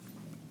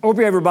Hope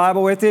you have your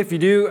Bible with you. If you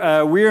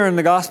do, we are in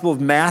the Gospel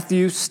of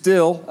Matthew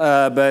still,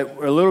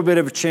 but a little bit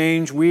of a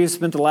change. We have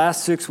spent the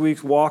last 6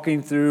 weeks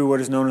walking through what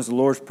is known as the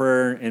Lord's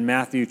Prayer in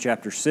Matthew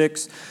chapter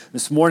 6.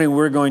 This morning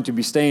we're going to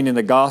be staying in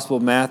the Gospel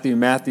of Matthew.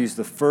 Matthew is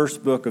the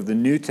first book of the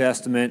New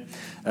Testament.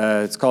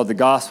 It's called the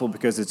Gospel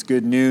because it's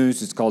good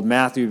news. It's called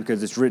Matthew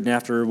because it's written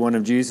after one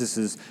of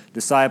Jesus'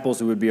 disciples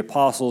who would be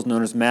apostles,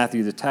 known as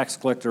Matthew the tax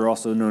collector,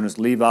 also known as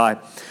Levi.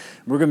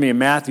 We're going to be in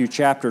Matthew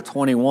chapter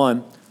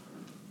 21.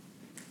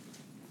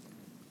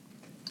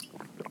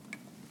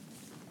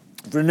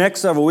 For the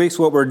next several weeks,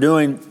 what we're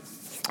doing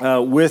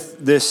with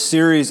this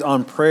series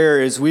on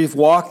prayer is we've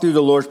walked through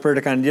the Lord's Prayer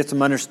to kind of get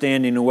some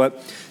understanding of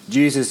what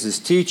Jesus is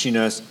teaching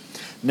us.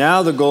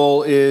 Now the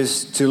goal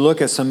is to look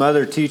at some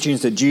other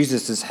teachings that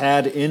Jesus has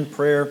had in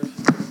prayer.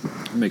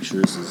 Make sure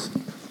this is...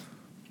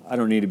 I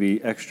don't need to be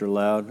extra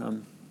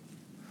loud.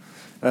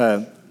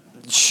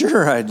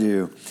 Sure I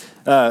do.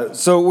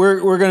 So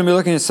we're going to be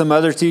looking at some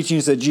other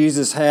teachings that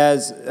Jesus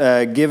has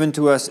given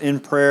to us in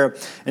prayer.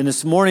 And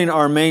this morning,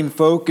 our main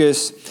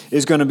focus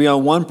is going to be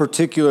on one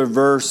particular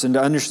verse. And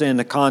to understand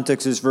the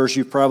context of this verse,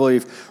 you've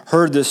probably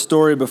heard this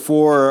story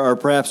before, or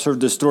perhaps heard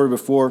this story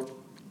before.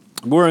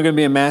 We're going to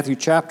be in Matthew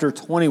chapter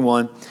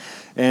 21,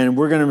 and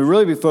we're going to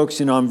really be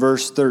focusing on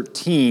verse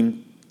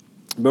 13.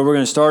 But we're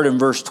going to start in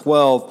verse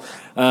 12.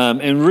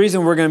 And the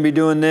reason we're going to be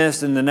doing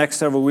this in the next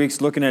several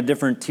weeks, looking at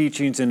different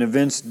teachings and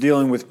events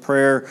dealing with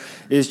prayer,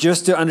 is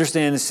just to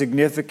understand the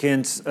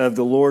significance of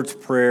the Lord's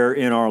Prayer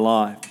in our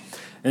life.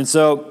 And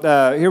so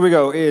here we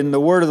go. In the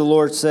word of the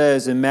Lord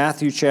says in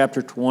Matthew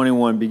chapter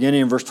 21,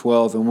 beginning in verse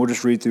 12, and we'll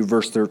just read through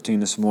verse 13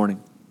 this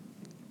morning.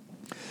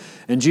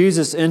 And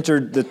Jesus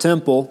entered the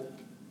temple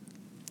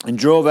and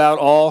drove out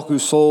all who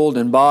sold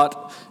and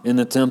bought in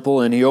the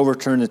temple, and he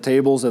overturned the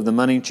tables of the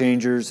money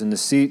changers and the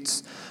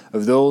seats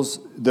of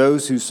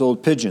those who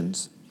sold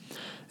pigeons.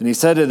 And he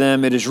said to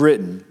them, "It is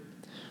written,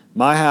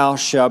 my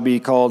house shall be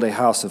called a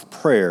house of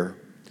prayer,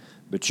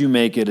 but you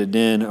make it a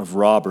den of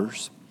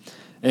robbers."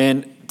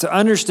 And to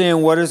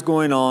understand what is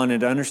going on and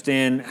to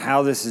understand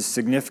how this is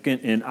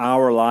significant in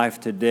our life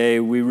today,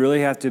 we really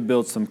have to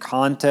build some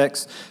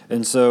context.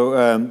 And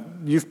so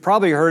you've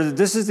probably heard that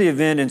this is the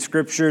event in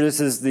Scripture. This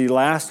is the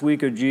last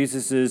week of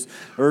Jesus'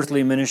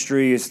 earthly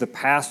ministry. It's the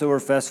Passover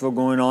festival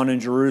going on in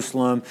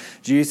Jerusalem.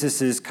 Jesus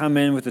has come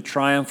in with a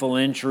triumphal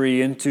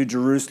entry into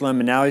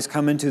Jerusalem, and now he's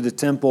come into the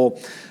temple.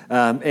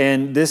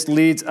 And this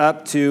leads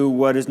up to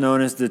what is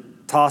known as the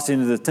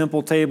tossing of the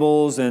temple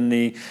tables and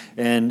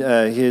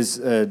his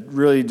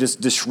really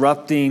just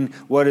disrupting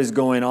what is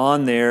going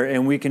on there.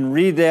 And we can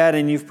read that,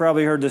 and you've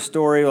probably heard the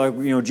story,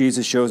 like,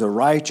 Jesus shows a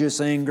righteous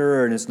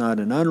anger, and it's not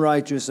an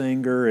unrighteous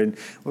anger. And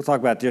we'll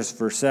talk about this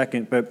for a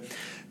second. But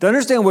to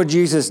understand what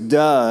Jesus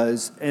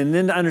does, and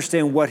then to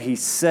understand what he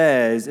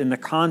says in the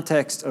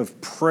context of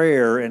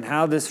prayer and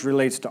how this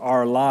relates to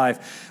our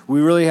life, we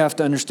really have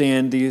to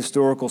understand the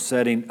historical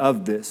setting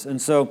of this.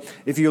 And so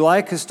if you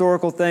like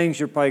historical things,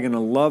 you're probably going to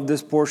love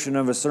this portion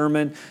of a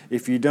sermon.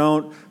 If you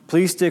don't,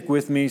 please stick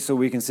with me so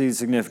we can see the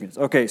significance.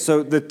 Okay,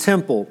 so the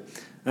temple.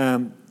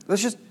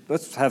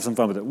 Let's have some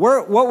fun with it.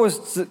 What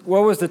was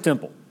the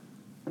temple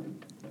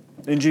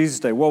in Jesus'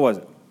 day? What was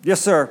it?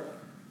 Yes, sir.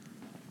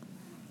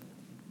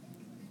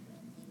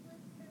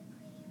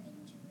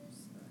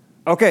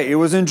 Okay, it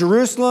was in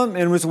Jerusalem,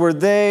 and it was where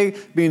they,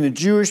 being the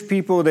Jewish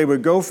people, they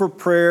would go for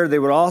prayer. They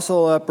would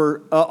also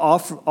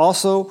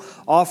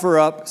offer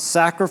up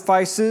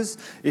sacrifices.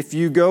 If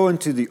you go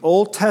into the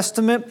Old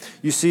Testament,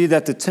 you see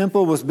that the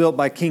temple was built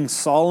by King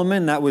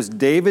Solomon. That was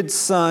David's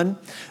son.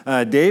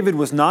 David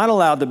was not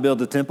allowed to build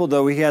the temple,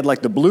 though he had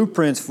like the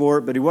blueprints for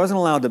it, but he wasn't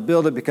allowed to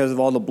build it because of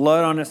all the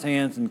blood on his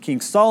hands. And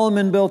King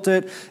Solomon built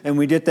it, and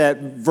we get that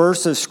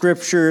verse of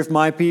Scripture, "If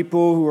my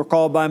people who are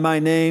called by my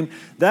name,"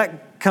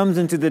 that comes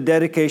into the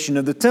dedication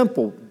of the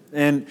temple.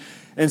 And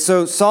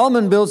so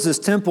Solomon builds this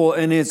temple,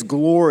 and it's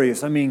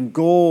glorious. I mean,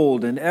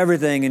 gold and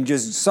everything, and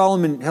just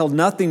Solomon held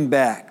nothing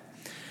back.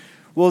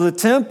 Well, the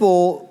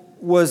temple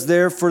was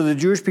there for the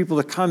Jewish people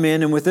to come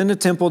in, and within the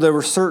temple there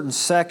were certain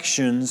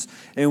sections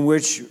in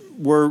which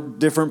were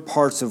different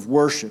parts of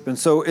worship. And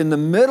so in the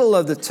middle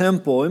of the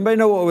temple, anybody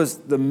know what was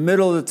the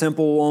middle of the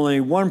temple? Only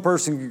one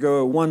person could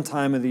go at one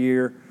time of the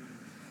year.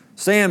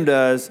 Sam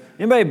does.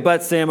 Anybody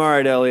but Sam? All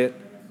right, Elliot.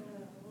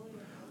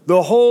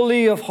 The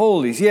Holy of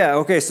Holies. Yeah,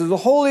 okay, so the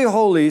Holy of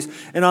Holies,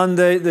 and on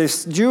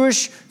this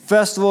Jewish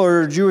festival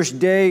or Jewish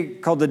day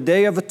called the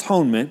Day of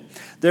Atonement,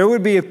 there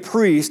would be a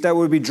priest that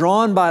would be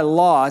drawn by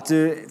lot,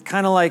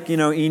 kind of like,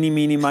 eeny,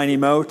 meeny, miny,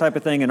 mo type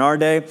of thing in our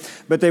day.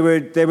 But they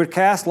would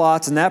cast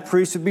lots, and that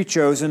priest would be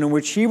chosen, in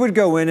which he would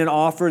go in and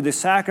offer the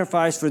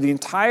sacrifice for the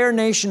entire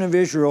nation of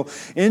Israel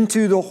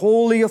into the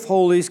Holy of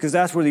Holies, because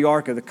that's where the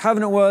Ark of the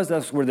Covenant was,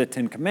 that's where the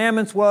Ten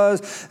Commandments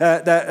was,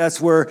 that's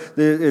where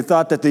they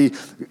thought that the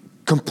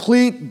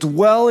complete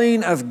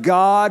dwelling of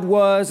God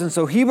was. And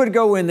so he would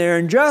go in there,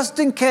 and just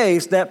in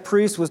case that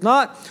priest was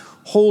not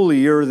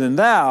holier than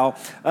thou,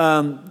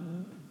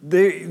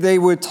 they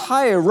would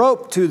tie a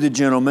rope to the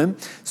gentleman.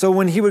 So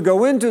when he would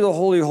go into the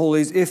Holy of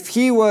Holies, if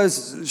he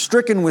was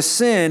stricken with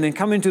sin and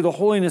come into the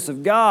holiness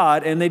of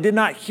God, and they did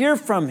not hear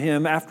from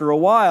him after a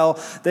while,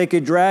 they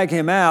could drag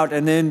him out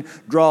and then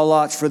draw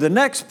lots for the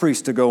next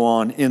priest to go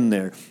on in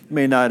there. You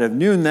may not have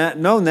known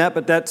that,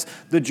 but that's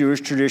the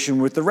Jewish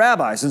tradition with the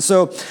rabbis. And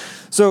so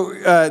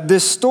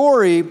this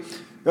story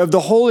of the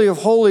Holy of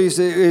Holies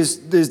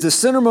is the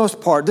centermost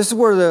part. This is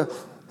where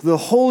the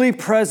holy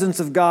presence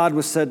of God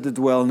was said to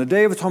dwell. In the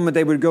Day of Atonement,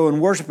 they would go and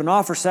worship and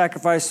offer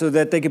sacrifice so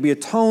that they could be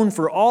atoned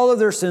for all of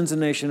their sins in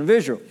the nation of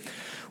Israel.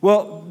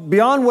 Well,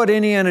 beyond what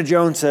Indiana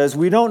Jones says,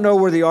 we don't know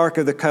where the Ark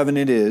of the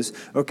Covenant is.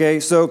 Okay,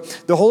 so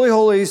the Holy of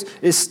Holies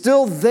is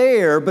still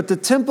there, but the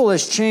temple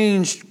has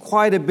changed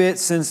quite a bit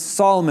since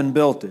Solomon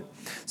built it.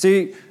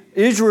 See,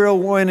 Israel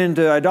went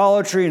into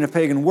idolatry and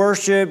pagan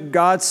worship.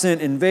 God sent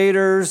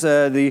invaders,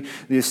 the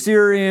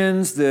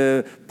Assyrians,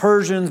 the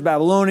Persians,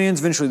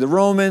 Babylonians, eventually the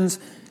Romans.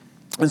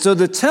 And so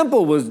the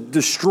temple was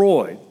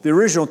destroyed, the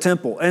original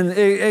temple. And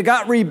it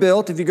got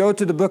rebuilt. If you go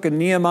to the book of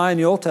Nehemiah in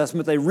the Old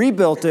Testament, they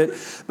rebuilt it,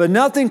 but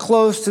nothing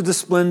close to the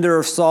splendor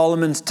of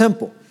Solomon's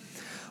temple.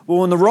 Well,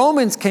 when the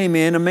Romans came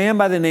in, a man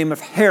by the name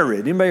of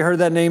Herod. Anybody heard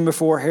that name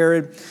before?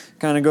 Herod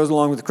kind of goes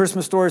along with the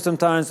Christmas story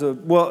sometimes.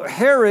 Well,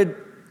 Herod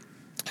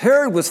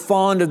was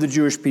fond of the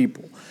Jewish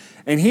people,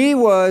 and he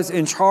was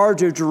in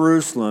charge of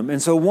Jerusalem.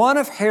 And so one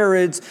of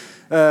Herod's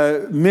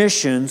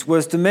missions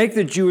was to make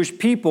the Jewish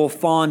people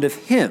fond of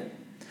him.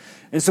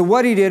 And so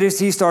what he did is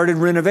he started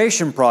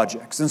renovation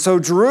projects. And so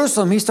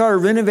Jerusalem, he started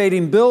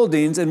renovating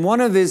buildings, and one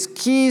of his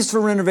keys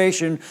for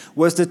renovation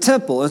was the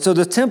temple. And so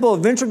the temple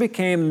eventually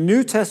became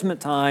New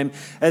Testament time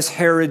as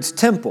Herod's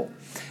temple.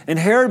 And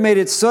Herod made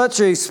it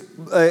such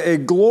a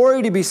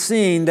glory to be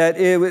seen that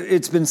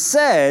it's been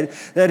said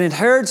that in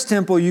Herod's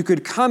temple you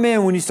could come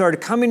in, when you started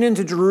coming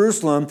into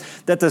Jerusalem,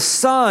 that the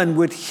sun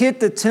would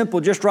hit the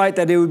temple just right,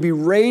 that it would be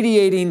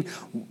radiating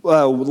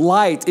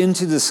light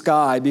into the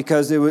sky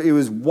because it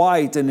was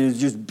white and it was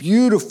just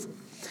beautiful.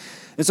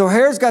 And so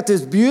Herod's got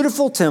this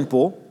beautiful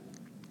temple.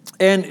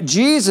 And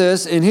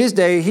Jesus, in his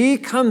day, he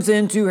comes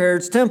into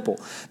Herod's temple.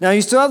 Now,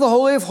 you still have the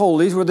Holy of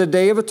Holies, where the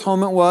Day of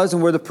Atonement was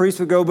and where the priest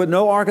would go, but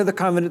no Ark of the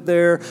Covenant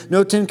there,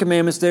 no Ten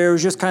Commandments there. It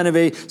was just kind of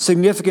a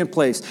significant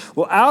place.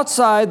 Well,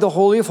 outside the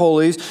Holy of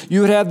Holies,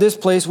 you would have this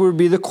place where it would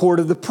be the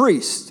court of the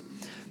priest.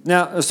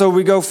 Now, so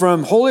we go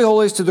from Holy of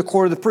Holies to the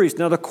court of the priest.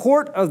 Now, the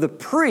court of the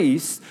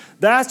priest,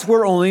 that's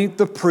where only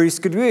the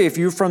priest could be. If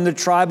you're from the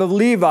tribe of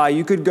Levi,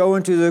 you could go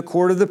into the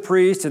court of the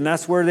priest, and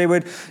that's where they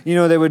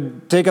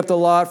would take up the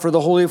lot for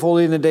the Holy of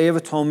Holies in the Day of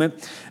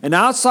Atonement. And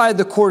outside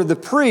the court of the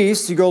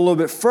priest, you go a little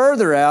bit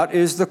further out,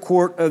 is the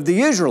court of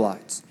the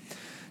Israelites.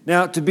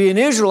 Now, to be an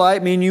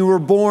Israelite means you were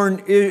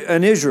born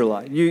an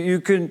Israelite. You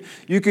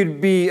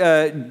could be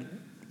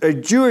a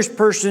Jewish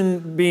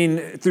person being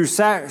through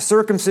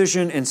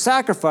circumcision and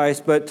sacrifice,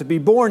 but to be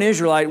born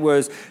Israelite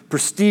was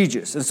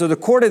prestigious. And so the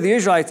court of the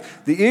Israelites,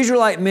 the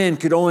Israelite men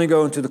could only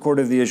go into the court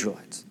of the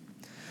Israelites.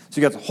 So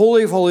you got the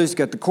Holy of Holies, you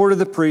got the court of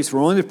the priests,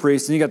 where only the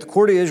priests, and you got the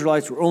court of the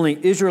Israelites, where only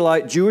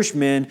Israelite Jewish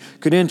men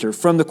could enter.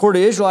 From the court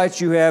of the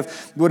Israelites, you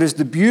have what is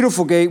the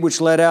beautiful gate,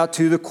 which led out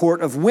to the court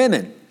of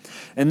women.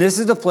 And this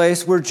is the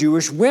place where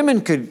Jewish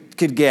women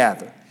could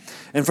gather.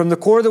 And from the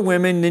court of the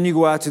women, then you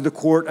go out to the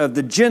court of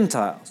the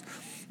Gentiles.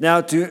 Now,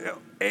 to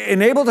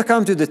enable to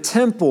come to the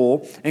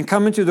temple and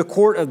come into the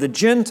court of the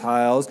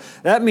Gentiles,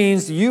 that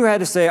means you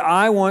had to say,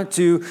 I want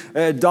to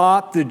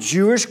adopt the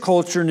Jewish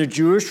culture and the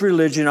Jewish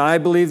religion. I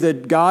believe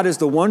that God is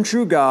the one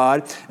true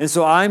God, and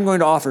so I'm going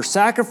to offer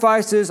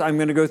sacrifices. I'm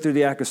going to go through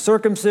the act of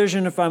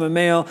circumcision if I'm a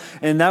male,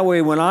 and that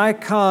way when I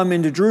come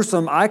into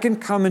Jerusalem, I can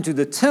come into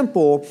the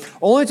temple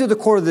only to the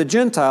court of the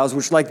Gentiles,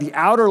 which is like the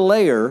outer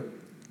layer,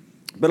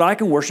 but I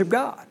can worship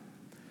God.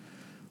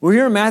 Well,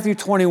 here in Matthew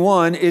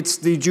 21, it's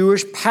the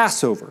Jewish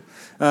Passover.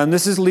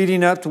 This is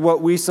leading up to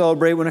what we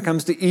celebrate when it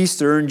comes to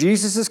Easter. And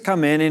Jesus has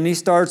come in and he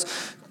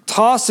starts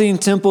tossing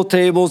temple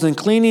tables and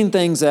cleaning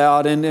things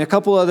out. And a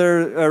couple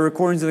other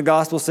recordings of the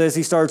gospel says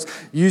he starts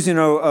using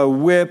a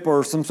whip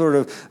or some sort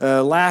of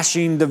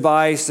lashing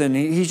device. And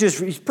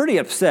he's pretty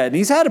upset. And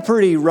he's had a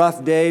pretty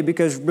rough day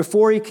because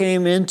before he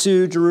came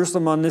into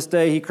Jerusalem on this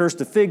day, he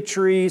cursed a fig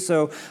tree.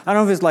 So I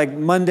don't know if it's like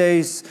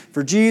Mondays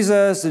for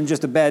Jesus and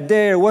just a bad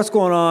day or what's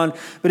going on.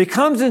 But he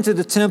comes into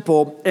the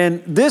temple,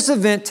 and this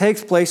event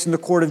takes place in the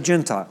court of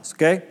Gentiles,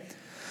 okay?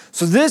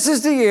 So this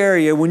is the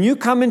area when you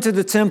come into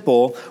the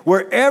temple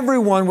where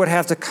everyone would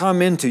have to come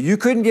into. You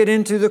couldn't get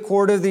into the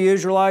court of the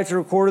Israelites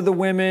or the court of the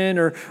women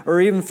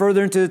or even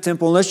further into the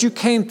temple unless you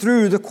came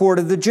through the court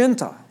of the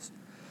Gentiles.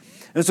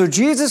 And so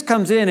Jesus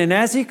comes in, and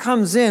as he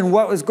comes in,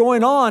 what was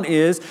going on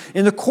is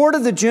in the court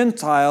of the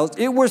Gentiles,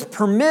 it was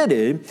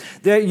permitted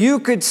that you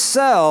could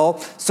sell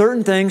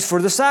certain things for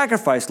the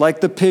sacrifice,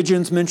 like the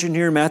pigeons mentioned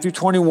here in Matthew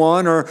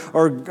 21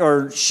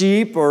 or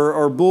sheep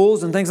or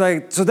bulls and things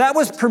like that. So that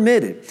was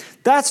permitted.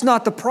 That's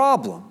not the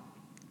problem.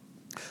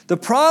 The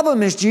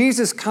problem is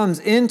Jesus comes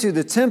into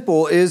the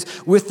temple is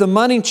with the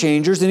money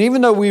changers. And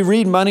even though we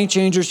read money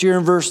changers here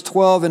in verse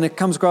 12 and it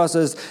comes across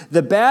as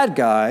the bad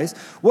guys,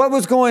 what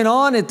was going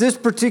on at this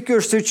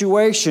particular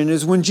situation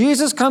is when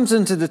Jesus comes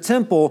into the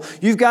temple,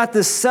 you've got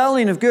this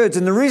selling of goods.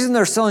 And the reason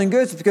they're selling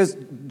goods is because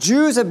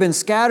Jews have been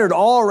scattered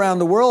all around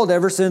the world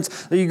ever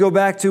since you go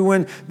back to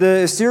when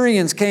the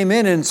Assyrians came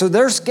in. And so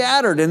they're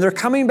scattered and they're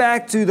coming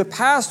back to the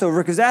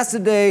Passover because that's the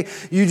day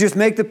you just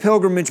make the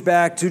pilgrimage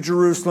back to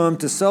Jerusalem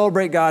to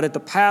celebrate God at the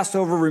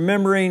Passover,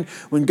 remembering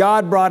when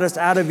God brought us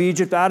out of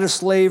Egypt, out of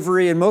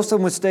slavery. And most of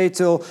them would stay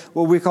till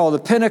what we call the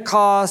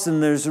Pentecost.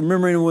 And there's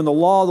remembering when the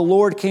law of the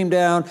Lord came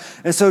down.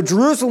 And so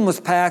Jerusalem was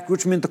packed,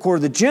 which meant the court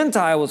of the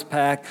Gentile was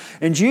packed.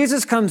 And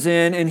Jesus comes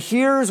in and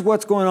here's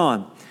what's going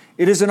on.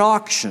 It is an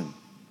auction.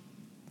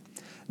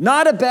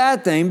 Not a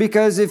bad thing,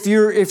 because if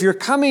you're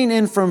coming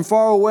in from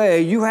far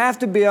away, you have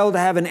to be able to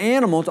have an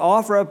animal to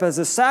offer up as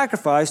a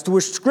sacrifice, to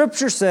which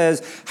Scripture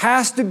says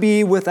has to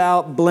be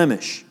without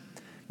blemish,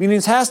 meaning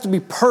it has to be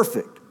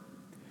perfect.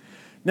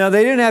 Now,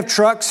 they didn't have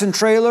trucks and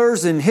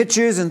trailers and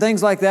hitches and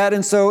things like that,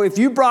 and so if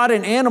you brought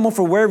an animal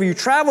from wherever you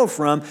traveled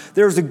from,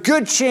 there was a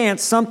good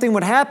chance something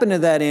would happen to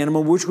that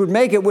animal which would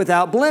make it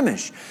without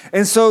blemish.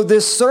 And so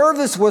this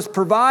service was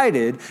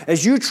provided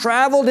as you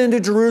traveled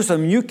into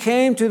Jerusalem, you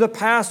came to the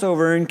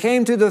Passover and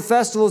came to the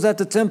festivals at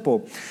the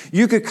temple.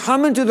 You could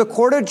come into the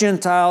court of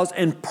Gentiles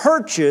and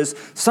purchase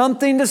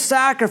something to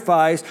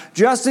sacrifice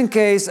just in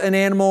case an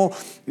animal,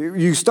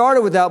 you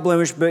started without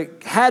blemish,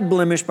 but had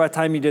blemish by the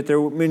time you get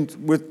there,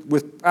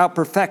 without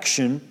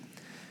perfection.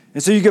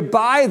 And so you could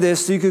buy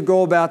this so you could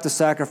go about the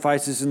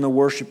sacrifices and the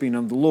worshiping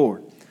of the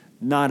Lord.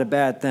 Not a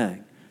bad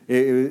thing.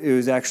 It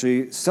was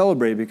actually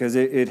celebrated because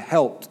it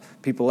helped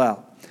people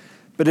out.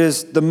 But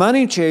as the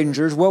money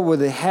changers, what would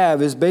they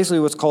have is basically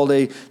what's called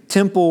a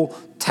temple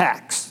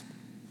tax.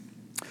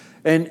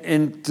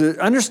 And to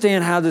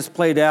understand how this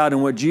played out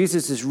and what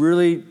Jesus is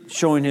really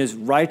showing his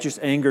righteous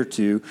anger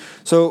to.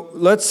 So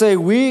let's say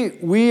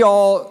we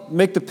all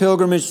make the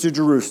pilgrimage to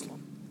Jerusalem.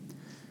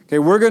 Okay,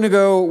 we're going to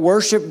go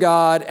worship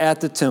God at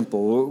the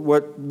temple,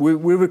 what we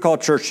would call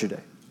church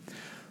today.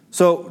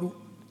 So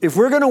if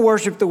we're going to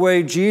worship the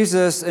way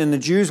Jesus and the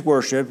Jews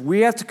worship, we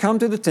have to come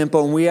to the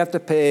temple and we have to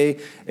pay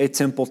a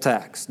temple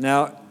tax.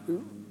 Now,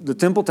 the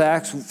temple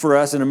tax for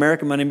us in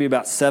American money would be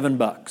about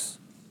 $7.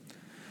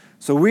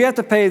 So we have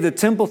to pay the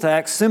temple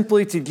tax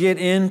simply to get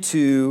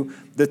into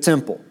the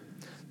temple.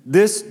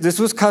 This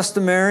was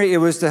customary. It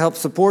was to help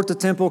support the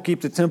temple,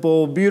 keep the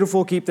temple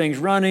beautiful, keep things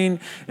running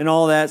and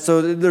all that.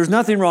 So there's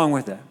nothing wrong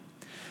with that.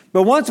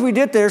 But once we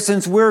get there,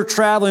 since we're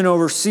traveling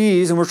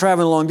overseas and we're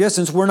traveling a long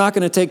distance, we're not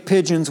going to take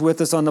pigeons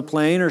with us on the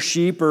plane or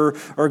sheep or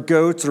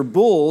goats or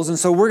bulls. And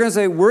so we're going to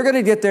say, we're going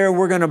to get there,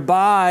 we're going to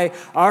buy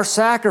our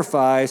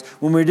sacrifice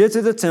when we get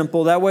to the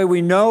temple. That way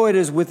we know it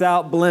is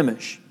without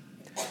blemish.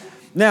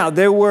 Now,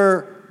 there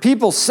were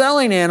people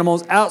selling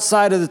animals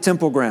outside of the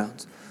temple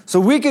grounds. So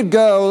we could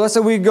go, let's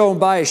say we could go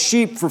and buy a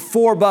sheep for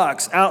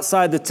 $4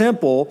 outside the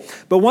temple.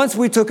 But once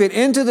we took it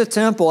into the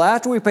temple,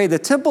 after we paid the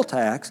temple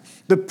tax,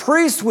 the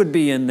priest would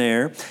be in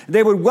there.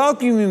 They would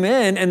welcome you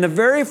in, and the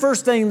very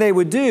first thing they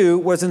would do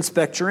was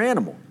inspect your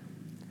animal,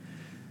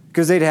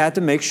 because they'd have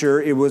to make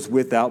sure it was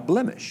without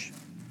blemish.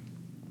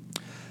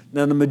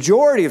 Now, the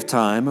majority of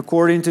time,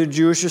 according to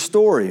Jewish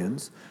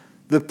historians,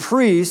 the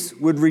priest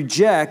would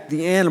reject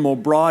the animal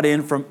brought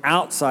in from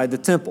outside the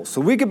temple.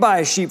 So we could buy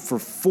a sheep for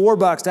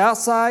 $4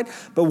 outside,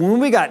 but when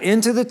we got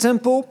into the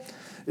temple,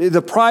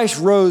 the price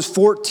rose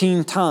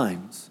 14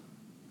 times.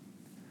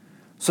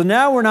 So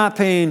now we're not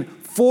paying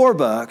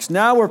 $4,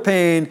 now we're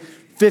paying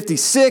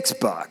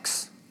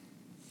 $56.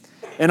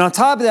 And on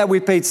top of that,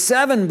 we paid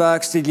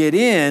 $7 to get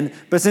in,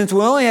 but since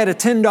we only had a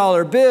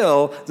 $10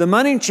 bill, the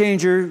money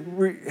changer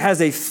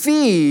has a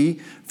fee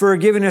for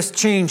giving us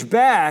change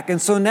back.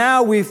 And so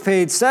now we've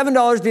paid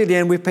 $7 to get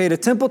in. We've paid a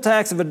temple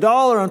tax of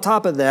 $1 on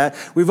top of that.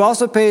 We've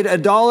also paid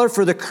 $1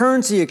 for the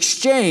currency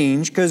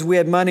exchange because we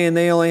had money and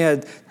they only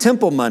had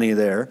temple money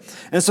there.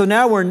 And so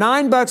now we're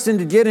 $9 in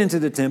to get into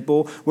the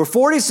temple. We're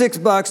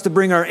 $46 to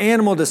bring our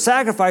animal to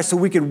sacrifice so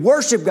we can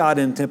worship God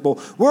in the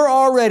temple. We're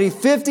already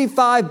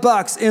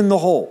 $55 in the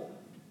hole.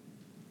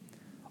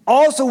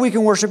 Also, we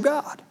can worship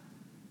God.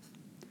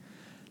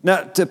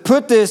 Now, to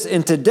put this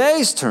in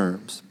today's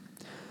terms,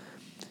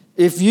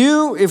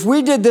 if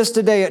we did this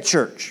today at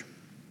church,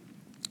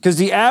 because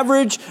the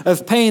average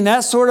of paying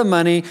that sort of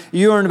money,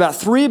 you earn about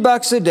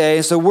 $3 a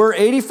day. So we're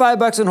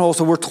 $85 in whole.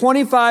 So we're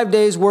 25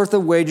 days worth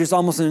of wages,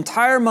 almost an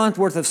entire month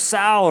worth of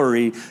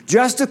salary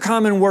just to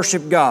come and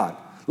worship God.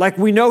 Like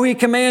we know He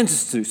commands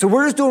us to. So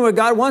we're just doing what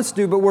God wants to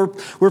do, but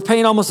we're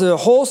paying almost a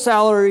whole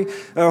salary,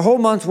 a whole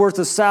month's worth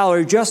of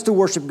salary just to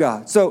worship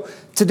God. So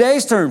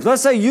today's terms,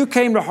 let's say you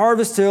came to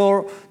Harvest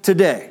Hill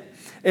today.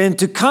 And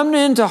to come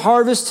into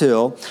Harvest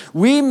Hill,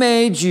 we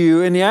made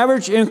you, and the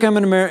average income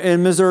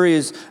in Missouri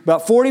is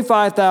about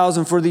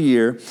 $45,000 for the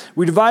year.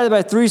 We divide it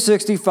by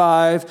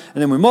 365,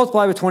 and then we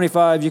multiply by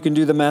 25. You can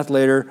do the math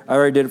later. I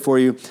already did it for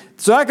you.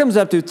 So that comes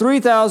up to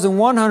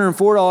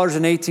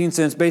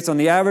 $3,104.18 based on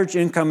the average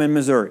income in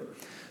Missouri.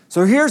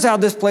 So here's how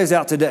this plays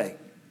out today.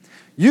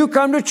 You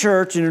come to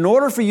church, and in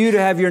order for you to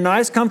have your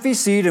nice comfy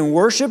seat and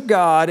worship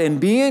God and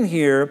be in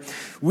here,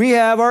 we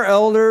have our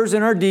elders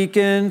and our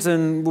deacons,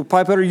 and we'll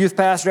probably put our youth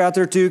pastor out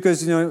there too,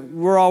 because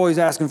we're always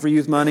asking for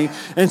youth money.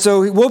 And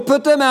so we'll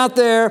put them out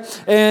there,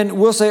 and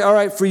we'll say, all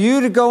right, for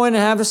you to go in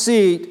and have a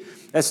seat,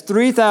 that's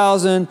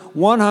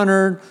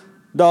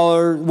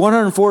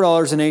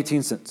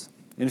 $104.18.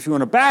 And if you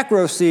want a back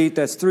row seat,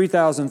 that's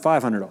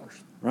 $3,500,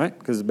 right?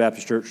 Because the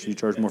Baptist church, you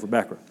charge more for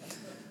back row.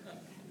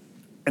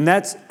 And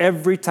that's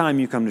every time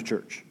you come to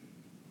church.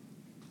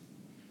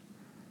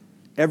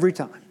 Every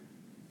time.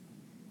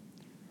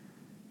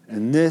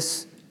 And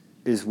this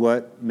is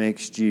what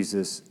makes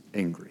Jesus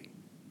angry.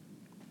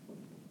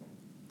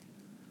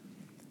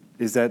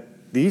 Is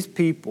that these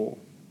people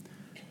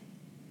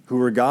who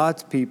were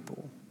God's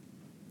people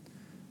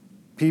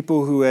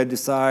who had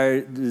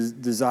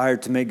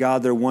desired to make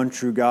God their one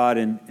true God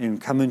and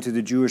come into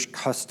the Jewish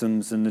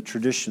customs and the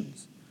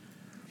traditions,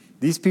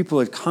 these people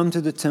had come to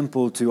the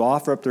temple to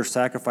offer up their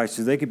sacrifice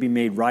so they could be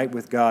made right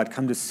with God,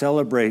 come to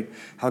celebrate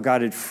how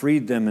God had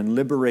freed them and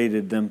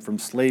liberated them from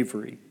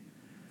slavery.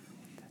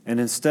 And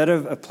instead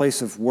of a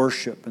place of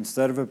worship,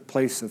 instead of a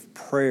place of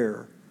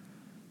prayer,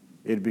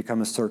 it had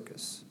become a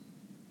circus.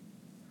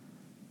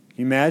 Can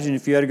you imagine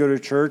if you had to go to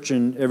church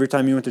and every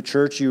time you went to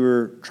church you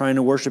were trying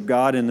to worship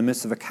God in the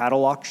midst of a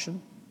cattle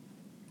auction?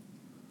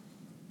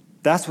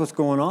 That's what's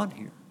going on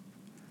here.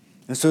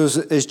 And so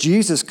as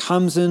Jesus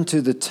comes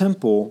into the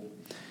temple,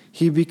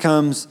 he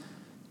becomes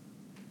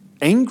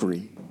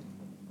angry.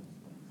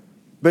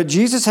 But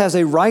Jesus has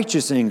a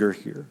righteous anger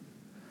here.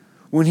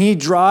 When he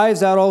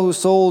drives out all who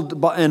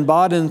sold and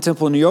bought in the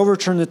temple, and he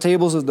overturned the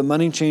tables of the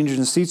money changers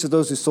and seats of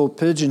those who sold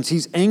pigeons,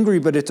 he's angry,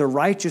 but it's a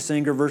righteous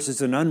anger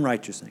versus an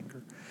unrighteous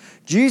anger.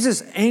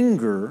 Jesus'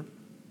 anger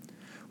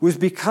was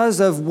because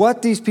of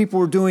what these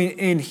people were doing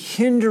in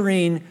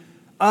hindering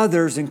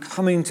others in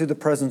coming to the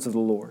presence of the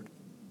Lord.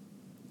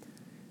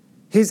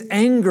 His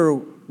anger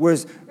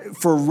was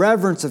for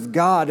reverence of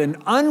God. An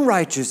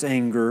unrighteous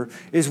anger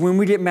is when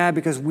we get mad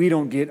because we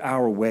don't get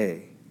our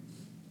way.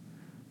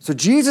 So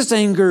Jesus'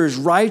 anger is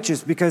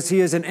righteous because he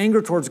has an anger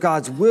towards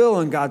God's will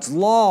and God's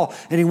law,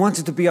 and he wants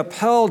it to be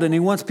upheld, and he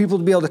wants people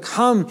to be able to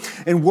come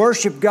and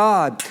worship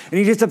God. And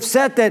he gets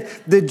upset that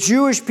the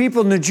Jewish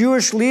people and the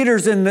Jewish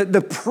leaders and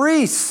the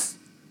priests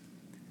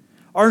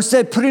are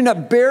instead putting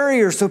up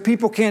barriers so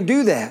people can't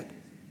do that.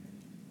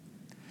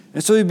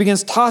 And so he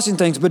begins tossing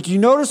things. But do you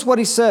notice what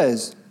he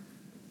says?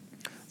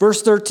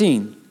 Verse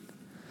 13.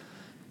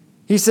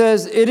 He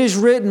says, "It is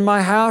written,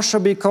 my house shall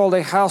be called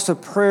a house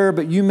of prayer,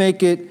 but you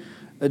make it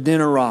a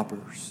den of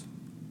robbers."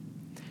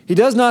 He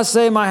does not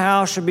say my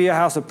house should be a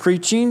house of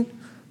preaching,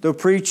 though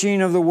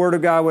preaching of the word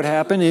of God would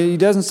happen. He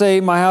doesn't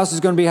say my house is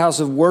going to be a house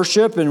of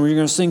worship and we're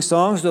going to sing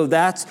songs, though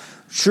that's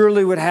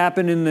surely would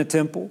happen in the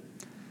temple.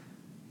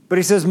 But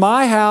he says,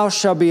 my house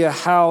shall be a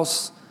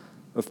house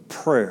of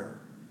prayer.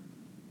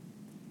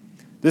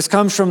 This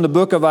comes from the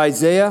book of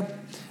Isaiah,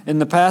 in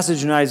the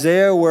passage in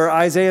Isaiah where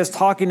Isaiah is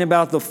talking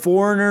about the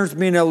foreigners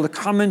being able to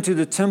come into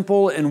the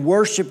temple and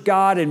worship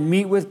God and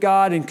meet with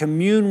God and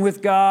commune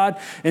with God.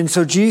 And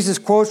so Jesus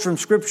quotes from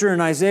Scripture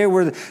in Isaiah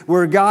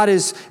where God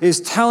is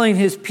telling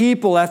his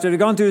people after they've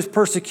gone through his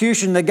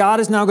persecution that God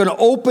is now going to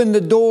open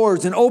the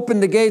doors and open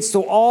the gates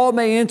so all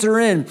may enter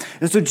in.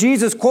 And so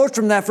Jesus quotes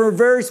from that for a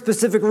very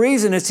specific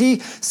reason. As he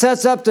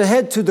sets up to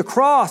head to the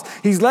cross,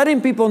 he's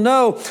letting people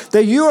know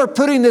that you are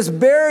putting this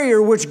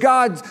barrier which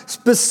God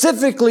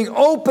specifically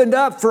opened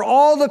up for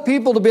all the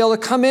people to be able to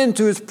come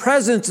into his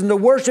presence and to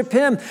worship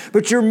him.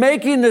 But you're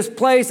making this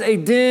place a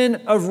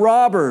den of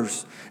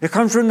robbers. It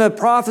comes from the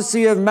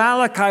prophecy of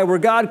Malachi where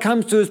God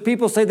comes to his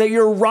people say that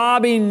you're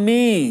robbing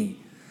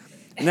me.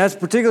 And that's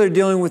particularly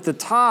dealing with the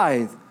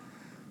tithe.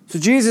 So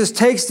Jesus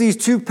takes these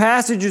two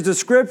passages of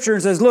Scripture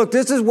and says, look,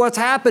 this is what's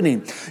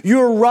happening.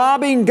 You're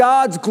robbing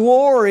God's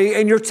glory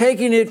and you're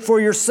taking it for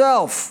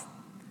yourself.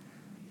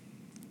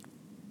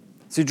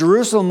 See,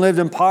 Jerusalem lived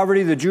in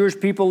poverty. The Jewish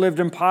people lived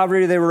in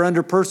poverty. They were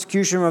under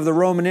persecution of the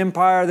Roman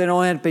Empire. They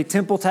only had to pay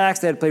temple tax.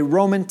 They had to pay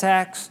Roman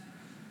tax.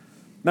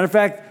 Matter of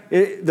fact,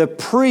 the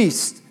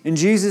priests in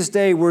Jesus'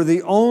 day were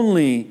the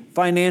only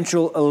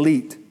financial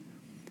elite.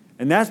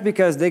 And that's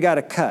because they got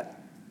a cut.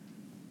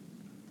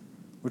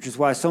 Which is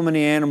why so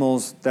many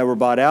animals that were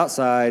bought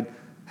outside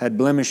had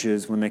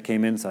blemishes when they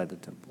came inside the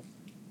temple.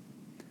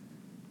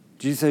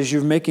 Jesus says,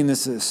 you're making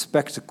this a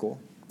spectacle.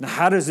 Now,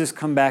 how does this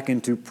come back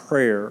into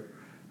prayer?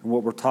 And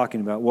what we're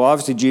talking about. Well,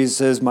 obviously, Jesus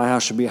says, my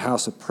house should be a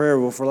house of prayer.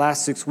 Well, for the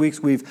last 6 weeks,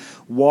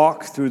 we've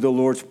walked through the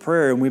Lord's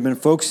Prayer, and we've been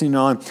focusing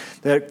on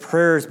that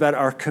prayer is about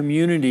our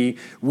community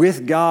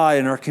with God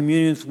and our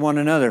communion with one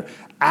another.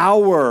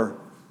 Our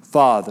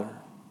Father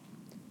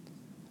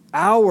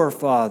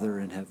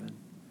in heaven.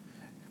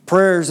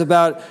 Prayer is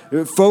about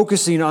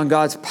focusing on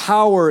God's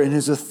power and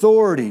his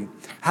authority.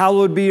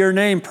 Hallowed be your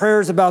name. Prayer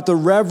is about the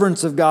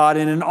reverence of God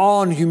and in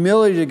awe and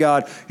humility to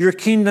God. Your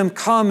kingdom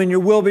come and your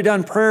will be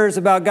done. Prayer is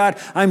about, God,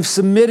 I'm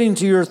submitting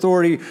to your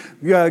authority.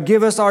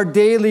 Give us our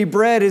daily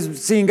bread,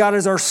 is seeing God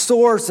as our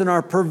source and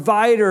our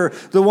provider,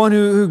 the one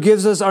who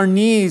gives us our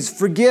needs.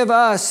 Forgive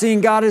us,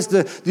 seeing God as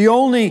the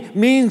only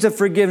means of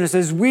forgiveness.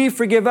 As we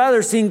forgive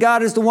others, seeing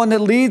God as the one that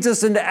leads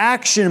us into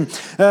action.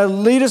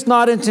 Lead us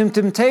not into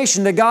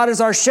temptation, that God is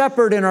our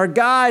shepherd and our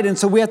guide. And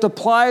so we have to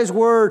apply His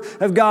word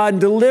of God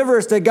and deliver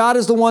us, that God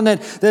is the one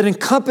that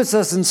encompasses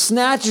us and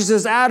snatches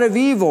us out of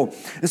evil.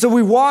 And so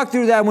we walk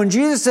through that. When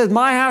Jesus says,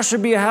 my house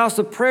should be a house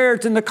of prayer,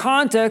 it's in the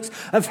context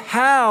of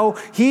how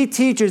He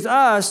teaches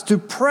us to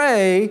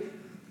pray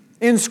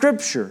in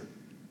Scripture.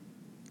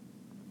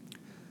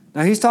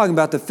 Now, He's talking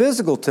about the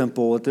physical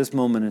temple at this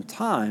moment in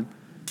time,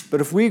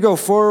 but if we go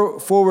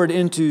forward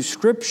into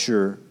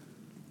Scripture,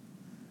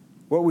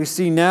 what we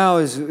see now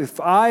is if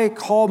I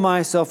call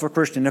myself a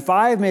Christian, if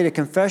I have made a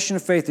confession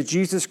of faith that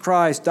Jesus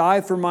Christ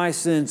died for my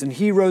sins and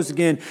He rose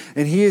again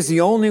and He is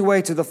the only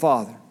way to the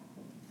Father,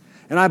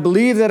 and I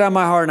believe that in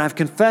my heart and I've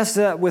confessed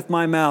that with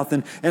my mouth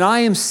and I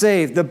am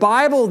saved, the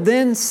Bible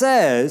then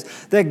says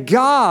that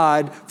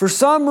God, for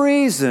some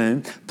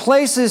reason,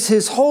 places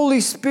His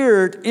Holy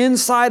Spirit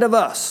inside of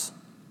us.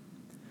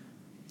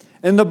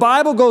 And the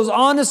Bible goes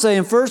on to say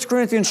in 1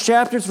 Corinthians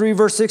chapter 3,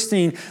 verse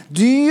 16,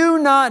 do you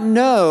not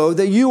know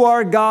that you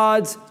are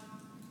God's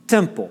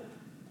temple?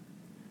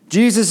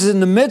 Jesus is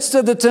in the midst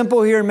of the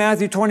temple here in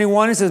Matthew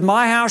 21. He says,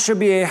 my house shall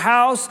be a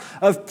house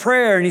of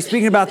prayer. And He's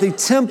speaking about the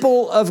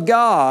temple of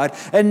God.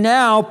 And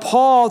now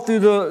Paul, through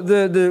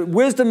the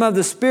wisdom of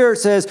the Spirit,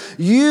 says,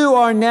 you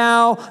are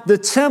now the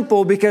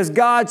temple because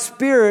God's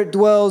Spirit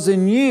dwells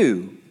in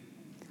you.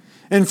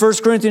 In 1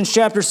 Corinthians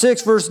chapter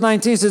 6, verse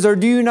 19 says, or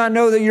do you not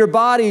know that your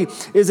body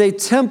is a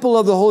temple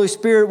of the Holy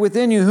Spirit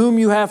within you, whom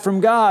you have from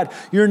God?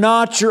 You're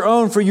not your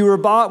own, for you were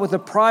bought with a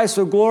price,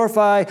 so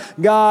glorify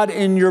God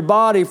in your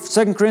body.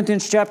 2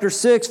 Corinthians chapter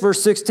 6,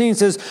 verse 16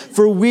 says,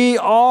 for we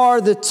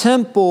are the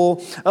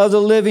temple of the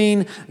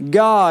living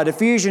God.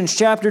 Ephesians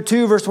chapter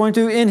 2, verse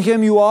 22, in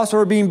Him you also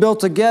are being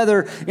built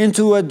together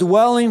into a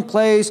dwelling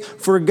place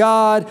for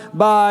God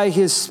by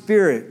His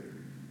Spirit.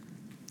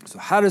 So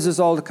how does this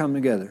all come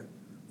together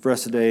for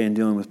us today in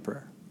dealing with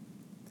prayer?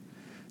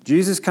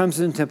 Jesus comes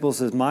in the temple and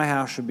says, my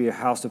house should be a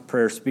house of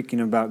prayer, speaking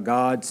about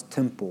God's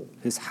temple,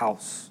 His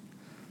house.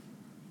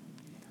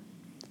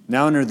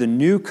 Now under the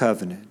new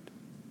covenant,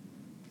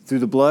 through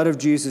the blood of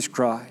Jesus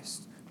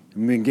Christ,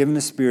 and been given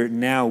the Spirit,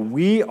 now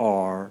we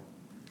are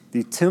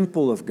the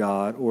temple of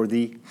God or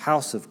the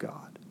house of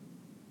God.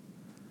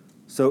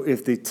 So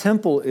if the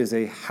temple is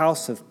a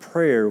house of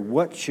prayer,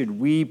 what should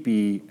we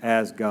be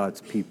as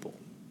God's people?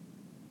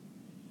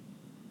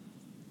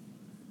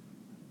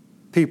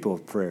 People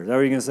of prayer. Is that what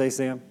you're going to say,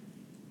 Sam?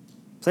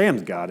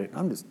 Sam's got it.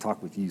 I'm just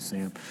talking with you,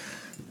 Sam.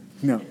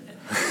 No.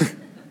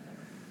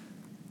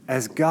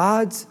 As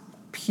God's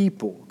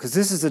people, because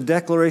this is a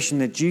declaration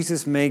that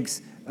Jesus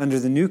makes under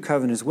the new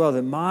covenant as well,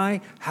 that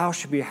my house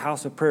should be a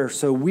house of prayer.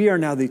 So we are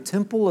now the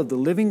temple of the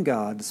living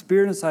God, the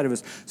Spirit inside of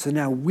us. So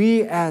now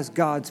we as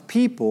God's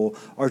people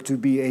are to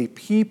be a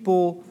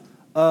people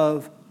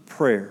of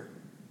prayer.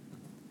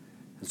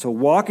 And so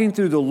walking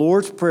through the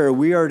Lord's Prayer,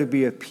 we are to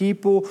be a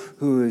people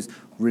who is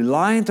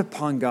reliant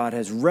upon God,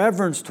 has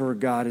reverence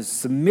toward God, is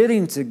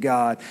submitting to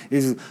God,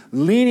 is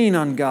leaning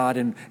on God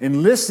and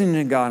listening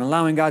to God, and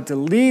allowing God to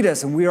lead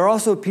us. And we are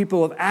also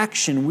people of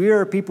action. We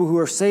are people who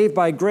are saved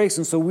by grace,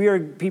 and so we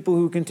are people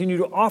who continue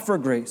to offer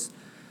grace.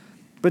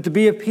 But to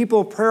be a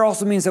people of prayer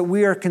also means that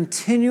we are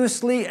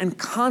continuously and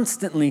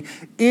constantly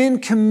in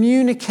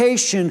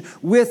communication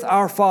with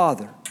our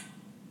Father.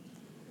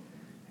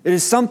 It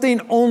is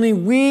something only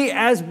we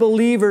as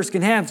believers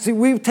can have. See,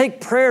 we take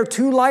prayer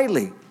too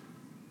lightly.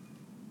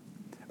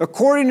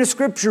 According to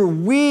Scripture,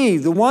 we,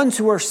 the ones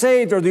who are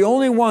saved, are the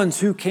only ones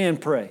who can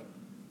pray.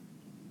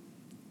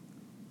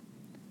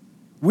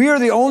 We are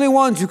the only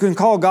ones who can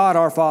call God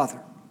our Father.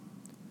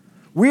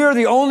 We are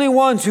the only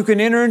ones who can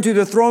enter into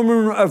the throne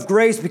room of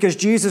grace because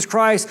Jesus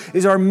Christ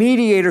is our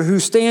mediator who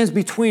stands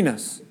between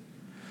us.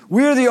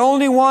 We are the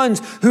only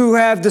ones who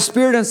have the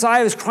Spirit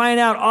inside of us crying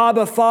out,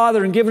 Abba,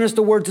 Father, and giving us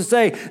the word to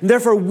say. And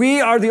therefore, we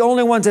are the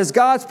only ones, as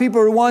God's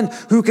people, are the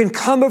ones who can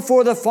come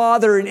before the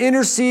Father and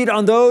intercede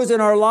on those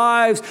in our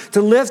lives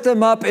to lift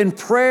them up in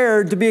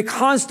prayer, to be a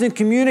constant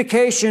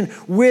communication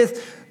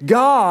with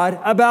God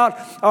about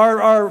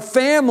our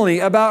family,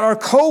 about our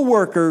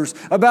co-workers,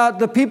 about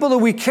the people that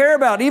we care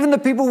about, even the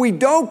people we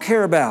don't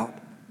care about.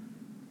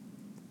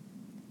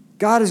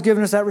 God has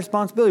given us that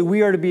responsibility.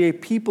 We are to be a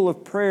people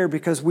of prayer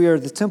because we are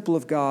the temple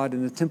of God,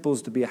 and the temple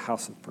is to be a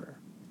house of prayer.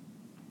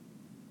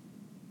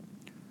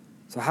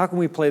 So how can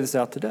we play this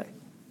out today?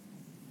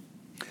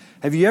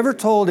 Have you ever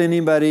told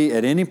anybody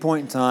at any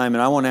point in time,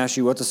 and I won't ask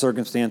you what the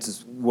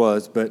circumstances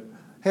was, but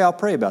hey, I'll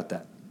pray about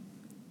that?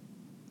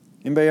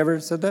 Anybody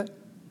ever said that?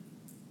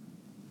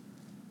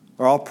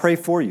 Or I'll pray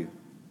for you.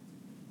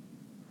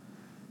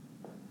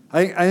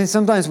 I think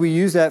sometimes we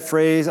use that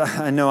phrase.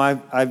 I know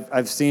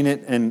I've seen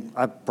it, and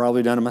I've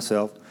probably done it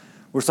myself,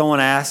 where someone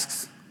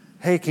asks,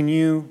 hey, can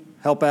you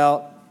help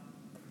out?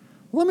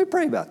 Well, let me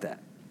pray about that,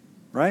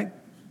 right?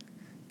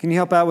 Can you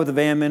help out with the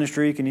van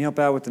ministry? Can you help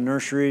out with the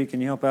nursery?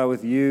 Can you help out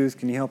with youth?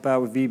 Can you help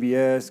out with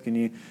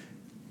VBS?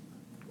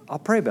 I'll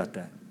pray about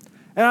that.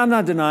 And I'm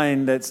not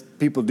denying that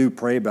people do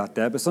pray about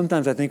that, but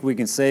sometimes I think we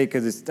can say,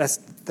 because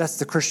that's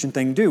the Christian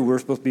thing to do. We're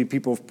supposed to be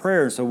people of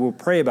prayer, so we'll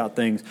pray about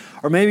things.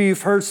 Or maybe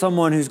you've heard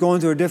someone who's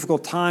going through a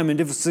difficult time, a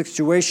difficult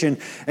situation,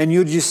 and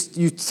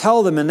you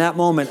tell them in that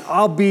moment,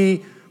 I'll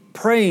be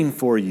praying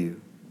for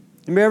you.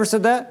 Anybody ever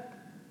said that?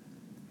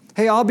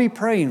 Hey, I'll be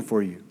praying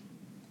for you.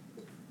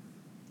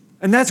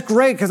 And that's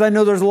great, because I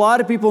know there's a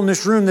lot of people in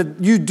this room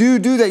that you do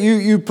that.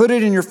 You put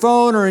it in your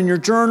phone or in your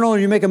journal,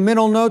 and you make a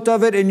mental note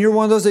of it, and you're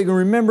one of those that you can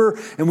remember.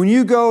 And when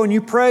you go and you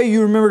pray,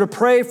 you remember to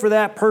pray for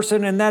that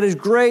person, and that is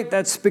great.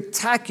 That's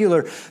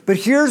spectacular. But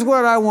here's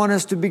what I want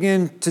us to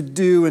begin to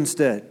do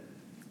instead.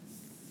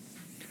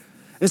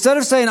 Instead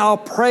of saying, I'll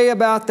pray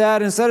about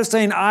that, instead of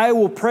saying, I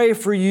will pray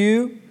for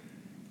you,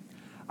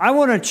 I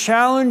want to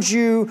challenge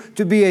you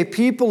to be a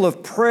people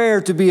of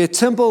prayer, to be a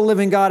temple of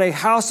living God, a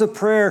house of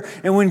prayer.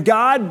 And when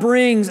God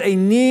brings a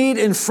need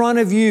in front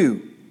of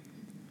you,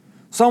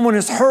 someone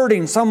is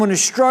hurting, someone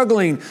is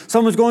struggling,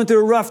 someone's going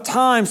through a rough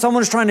time,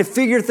 someone is trying to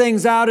figure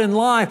things out in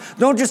life,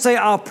 don't just say,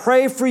 I'll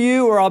pray for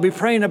you or I'll be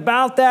praying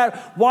about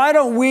that. Why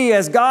don't we,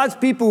 as God's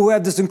people who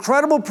have this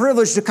incredible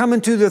privilege to come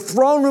into the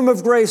throne room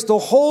of grace, the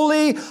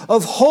Holy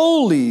of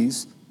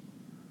Holies,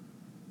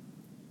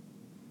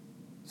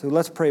 so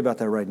let's pray about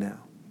that right now.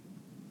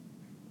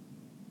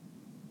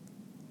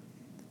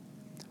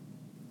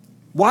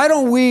 Why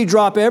don't we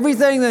drop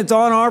everything that's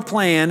on our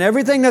plan,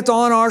 everything that's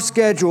on our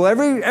schedule,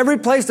 every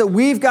place that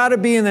we've got to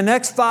be in the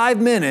next 5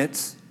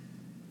 minutes?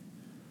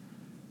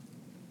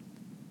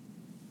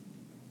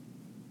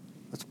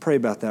 Let's pray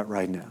about that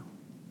right now.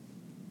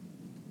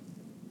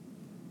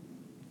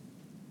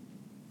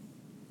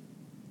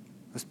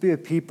 Let's be a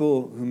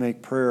people who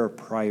make prayer a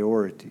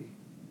priority.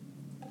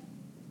 The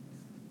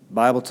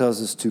Bible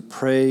tells us to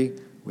pray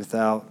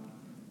without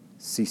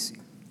ceasing.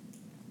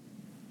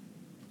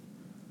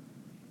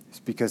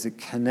 Because it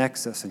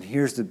connects us. And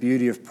here's the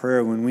beauty of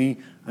prayer. When we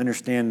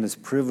understand this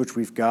privilege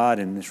we've got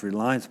and this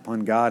reliance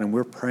upon God, and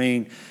we're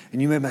praying,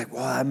 and you may be like,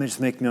 well, that may just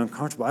make me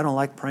uncomfortable. I don't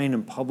like praying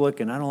in public,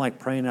 and I don't like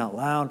praying out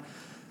loud.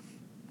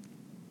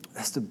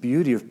 That's the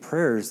beauty of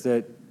prayer, is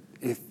that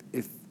if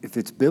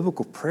it's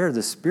biblical prayer,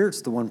 the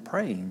Spirit's the one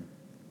praying.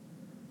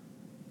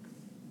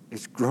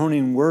 It's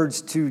groaning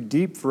words too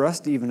deep for us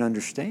to even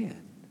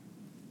understand.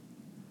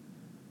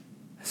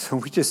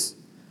 So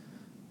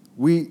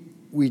we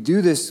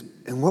do this.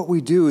 And what we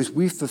do is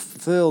we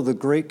fulfill the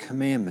great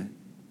commandment.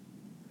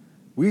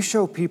 We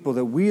show people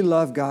that we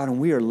love God and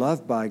we are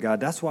loved by God.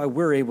 That's why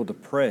we're able to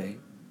pray.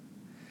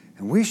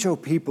 And we show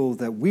people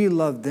that we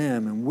love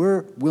them, and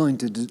we're willing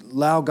to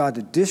allow God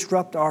to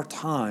disrupt our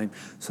time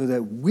so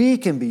that we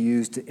can be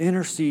used to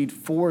intercede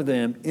for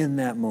them in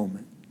that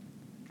moment.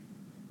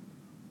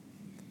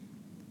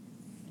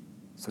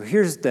 So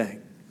here's the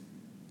thing.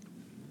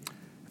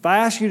 If I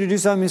ask you to do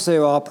something, you say,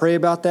 well, I'll pray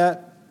about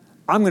that.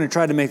 I'm going to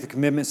try to make the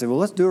commitment and say, well,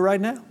 let's do it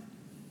right now.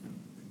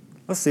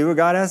 Let's see what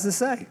God has to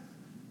say.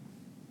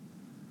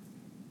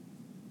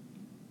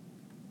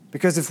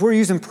 Because if we're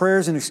using prayer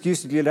as an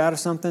excuse to get out of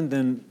something,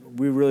 then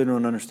we really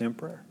don't understand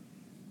prayer.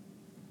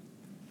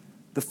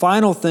 The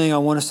final thing I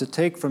want us to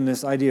take from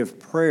this idea of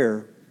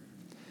prayer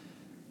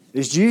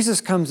is Jesus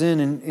comes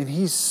in and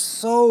he's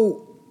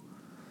so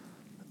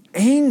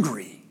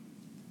angry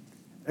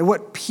at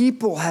what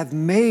people have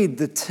made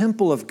the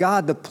temple of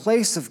God, the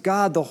place of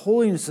God, the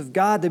holiness of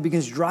God, that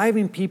begins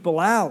driving people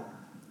out.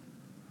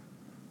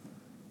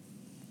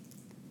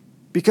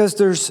 Because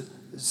there's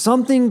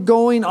something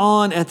going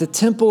on at the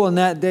temple in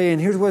that day, and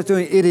here's what it's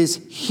doing. It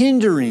is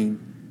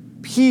hindering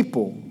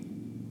people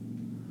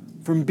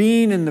from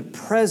being in the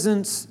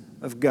presence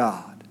of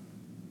God.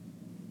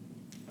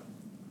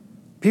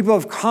 People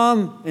have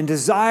come and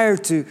desire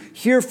to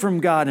hear from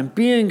God and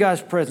be in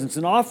God's presence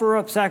and offer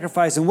up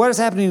sacrifice. And what is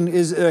happening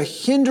is a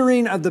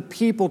hindering of the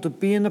people to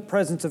be in the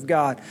presence of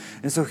God.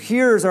 And so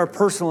here's our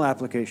personal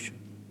application.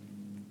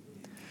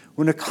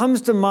 When it comes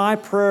to my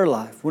prayer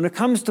life, when it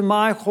comes to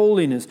my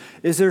holiness,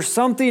 is there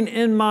something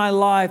in my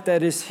life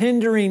that is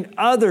hindering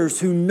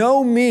others who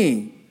know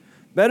me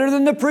better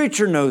than the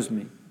preacher knows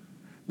me,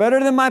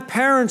 better than my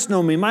parents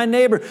know me, my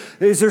neighbor?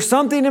 Is there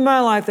something in my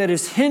life that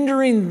is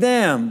hindering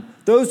them,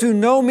 those who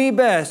know me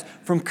best,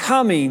 from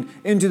coming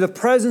into the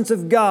presence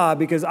of God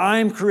because I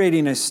am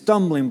creating a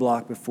stumbling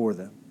block before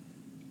them?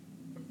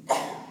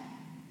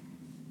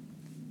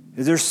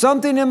 Is there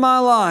something in my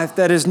life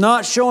that is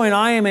not showing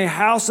I am a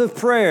house of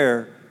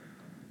prayer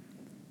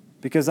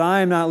because I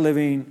am not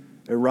living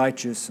a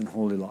righteous and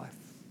holy life?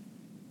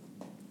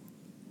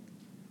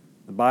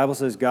 The Bible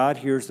says God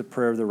hears the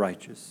prayer of the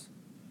righteous.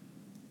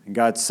 And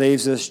God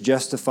saves us,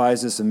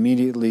 justifies us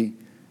immediately,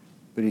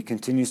 but He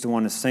continues to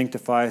want to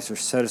sanctify us or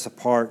set us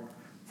apart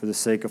for the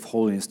sake of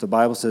holiness. The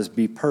Bible says,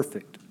 be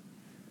perfect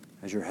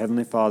as your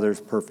heavenly Father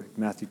is perfect.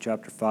 Matthew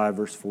chapter 5,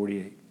 verse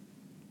 48.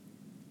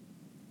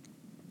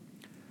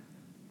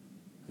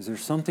 Is there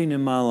something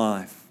in my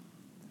life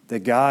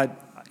that God,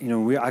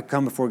 I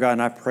come before God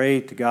and I pray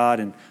to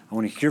God and I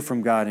want to hear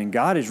from God. And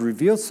God has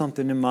revealed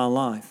something in my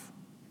life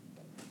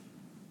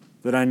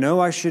that I know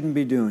I shouldn't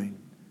be doing,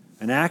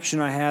 an action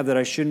I have that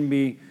I shouldn't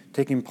be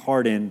taking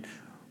part in,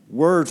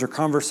 words or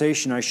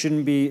conversation I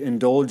shouldn't be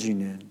indulging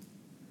in,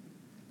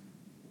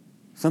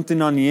 something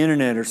on the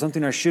internet or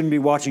something I shouldn't be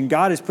watching.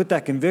 God has put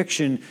that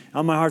conviction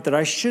on my heart that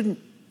I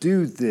shouldn't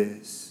do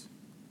this.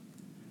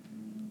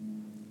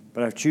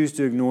 But I choose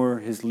to ignore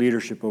His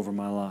leadership over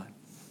my life.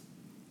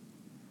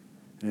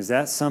 And is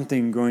that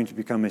something going to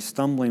become a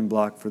stumbling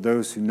block for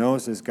those who know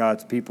us as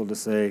God's people to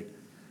say,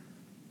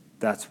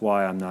 that's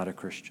why I'm not a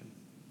Christian?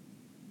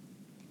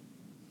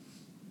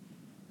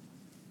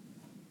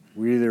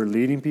 We're either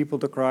leading people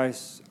to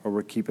Christ or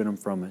we're keeping them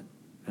from it.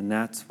 And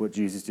that's what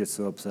Jesus gets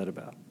so upset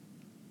about.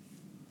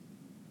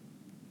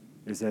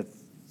 Is that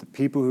the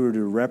people who are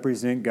to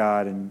represent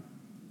God and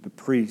the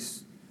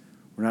priests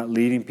were not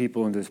leading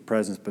people into His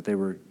presence, but they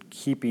were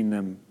keeping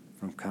them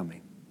from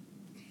coming.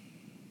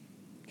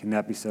 Can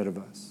that be said of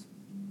us?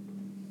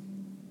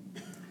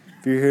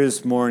 If you're here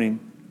this morning,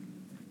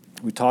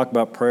 we talk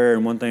about prayer,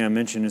 and one thing I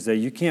mentioned is that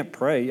you can't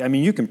pray. I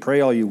mean, you can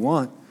pray all you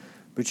want,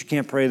 but you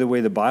can't pray the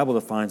way the Bible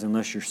defines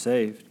unless you're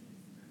saved.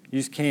 You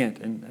just can't.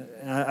 And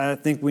I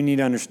think we need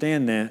to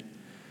understand that.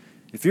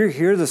 If you're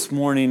here this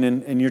morning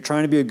and you're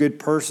trying to be a good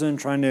person,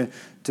 trying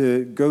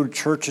to go to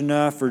church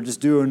enough or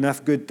just do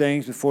enough good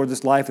things before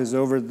this life is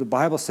over, the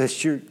Bible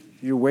says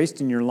you're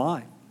wasting your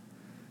life.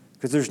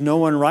 Because there's no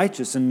one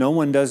righteous and no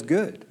one does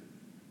good.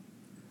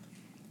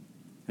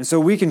 And so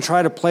we can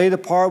try to play the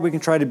part, we can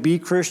try to be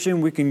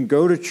Christian, we can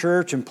go to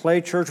church and play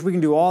church, we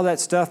can do all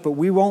that stuff, but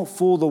we won't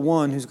fool the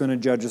one who's going to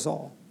judge us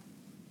all.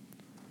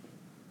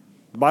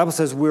 The Bible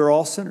says we're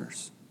all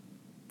sinners.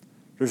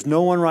 There's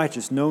no one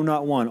righteous, no,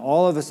 not one.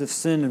 All of us have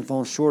sinned and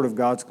fallen short of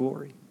God's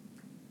glory.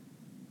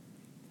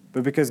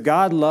 But because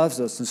God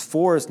loves us and is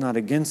for us, not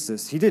against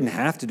us, He didn't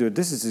have to do it.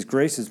 This is His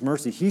grace, His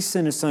mercy. He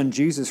sent His Son,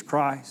 Jesus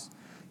Christ,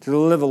 to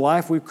live a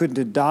life we couldn't,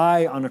 to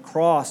die on a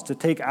cross, to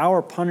take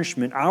our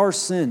punishment, our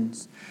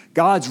sins,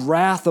 God's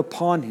wrath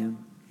upon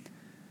Him.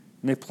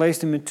 And they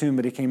placed Him in a tomb,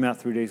 but He came out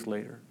 3 days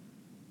later.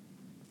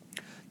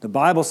 The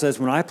Bible says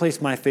when I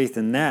place my faith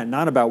in that,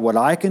 not about what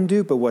I can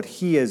do, but what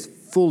He has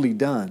fully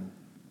done,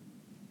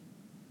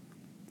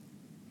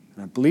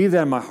 and I believe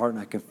that in my heart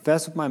and I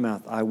confess with my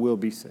mouth, I will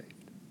be saved.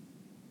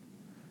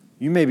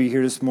 You may be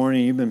here this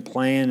morning, you've been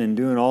playing and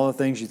doing all the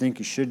things you think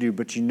you should do,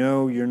 but you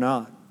know you're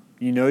not.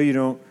 You know you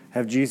don't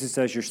have Jesus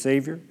as your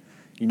Savior.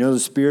 You know the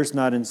Spirit's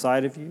not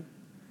inside of you.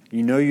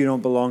 You know you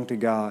don't belong to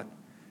God.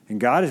 And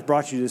God has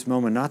brought you to this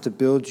moment not to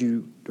build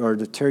you or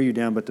to tear you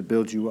down, but to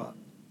build you up.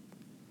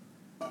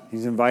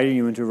 He's inviting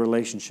you into a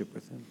relationship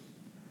with Him.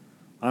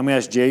 I'm going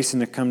to ask Jason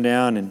to come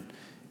down, and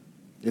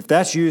if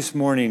that's you this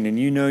morning and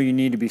you know you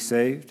need to be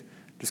saved,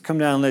 just come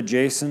down and let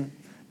Jason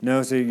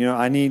know, say,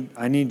 I need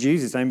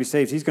Jesus. I need to be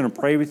saved. He's going to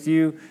pray with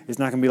you. It's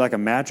not going to be like a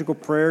magical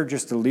prayer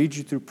just to lead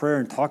you through prayer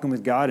and talking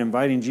with God,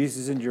 inviting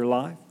Jesus into your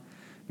life.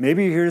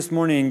 Maybe you're here this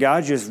morning and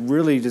God just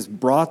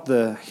brought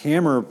the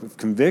hammer of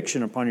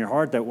conviction upon your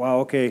heart that,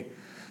 wow, okay,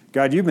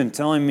 God, you've been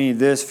telling me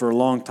this for a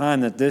long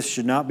time, that this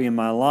should not be in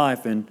my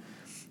life, and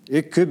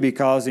it could be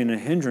causing a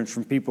hindrance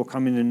from people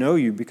coming to know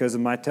you because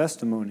of my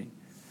testimony.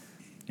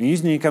 And you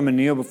just need to come and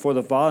kneel before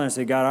the Father and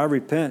say, God, I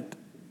repent.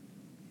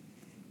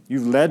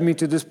 You've led me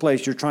to this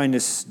place. You're trying to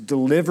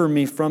deliver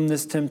me from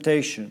this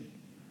temptation.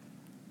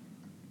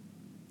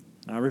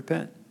 I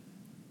repent.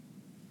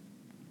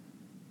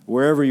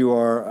 Wherever you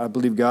are, I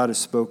believe God has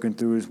spoken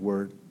through His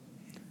Word.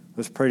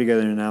 Let's pray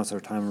together and announce our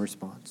time of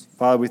response.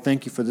 Father, we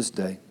thank You for this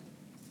day.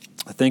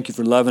 I thank You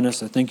for loving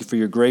us. I thank You for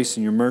Your grace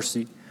and Your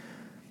mercy.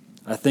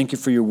 I thank You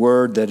for Your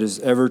Word that is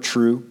ever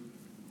true,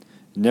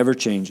 never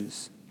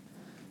changes.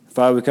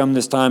 Father, we come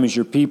this time as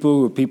Your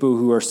people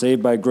who are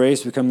saved by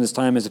grace. We come this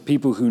time as a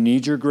people who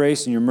need Your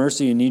grace and Your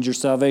mercy and need Your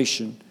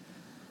salvation.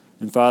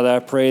 And Father, I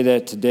pray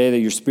that today that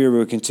Your Spirit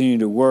will continue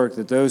to work,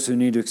 that those who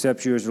need to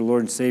accept You as their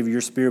Lord and Savior,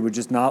 Your Spirit would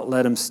just not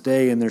let them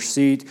stay in their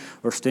seat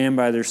or stand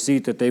by their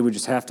seat, that they would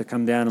just have to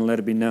come down and let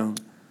it be known.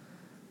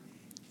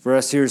 For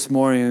us here this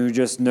morning who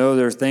just know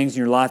there are things in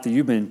your life that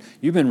you've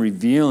been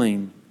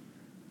revealing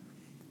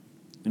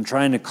and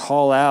trying to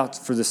call out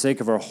for the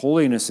sake of our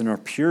holiness and our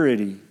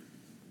purity.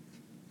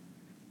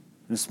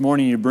 This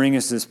morning you bring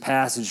us this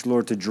passage,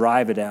 Lord, to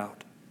drive it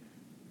out.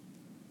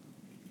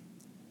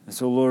 And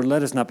so, Lord,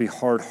 let us not be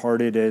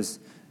hard-hearted as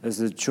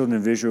the children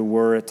of Israel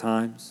were at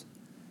times.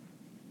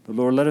 But,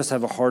 Lord, let us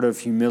have a heart of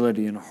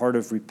humility and a heart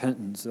of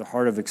repentance, a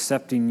heart of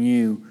accepting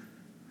You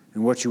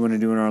and what You want to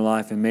do in our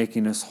life and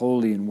making us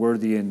holy and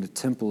worthy in the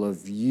temple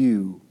of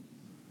You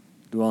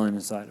dwelling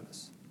inside of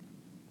us.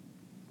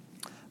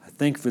 I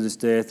thank You for this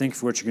day. I thank You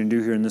for what You're going to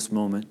do here in this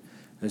moment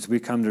as we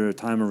come to a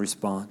time of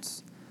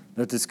response.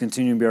 Let this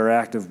continue to be our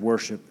act of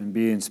worship and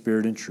be in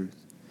spirit and truth.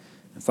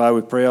 And Father,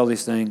 we pray all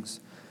these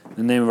things in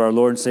the name of our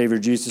Lord and Savior,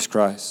 Jesus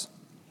Christ.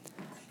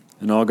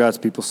 And all God's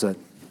people said.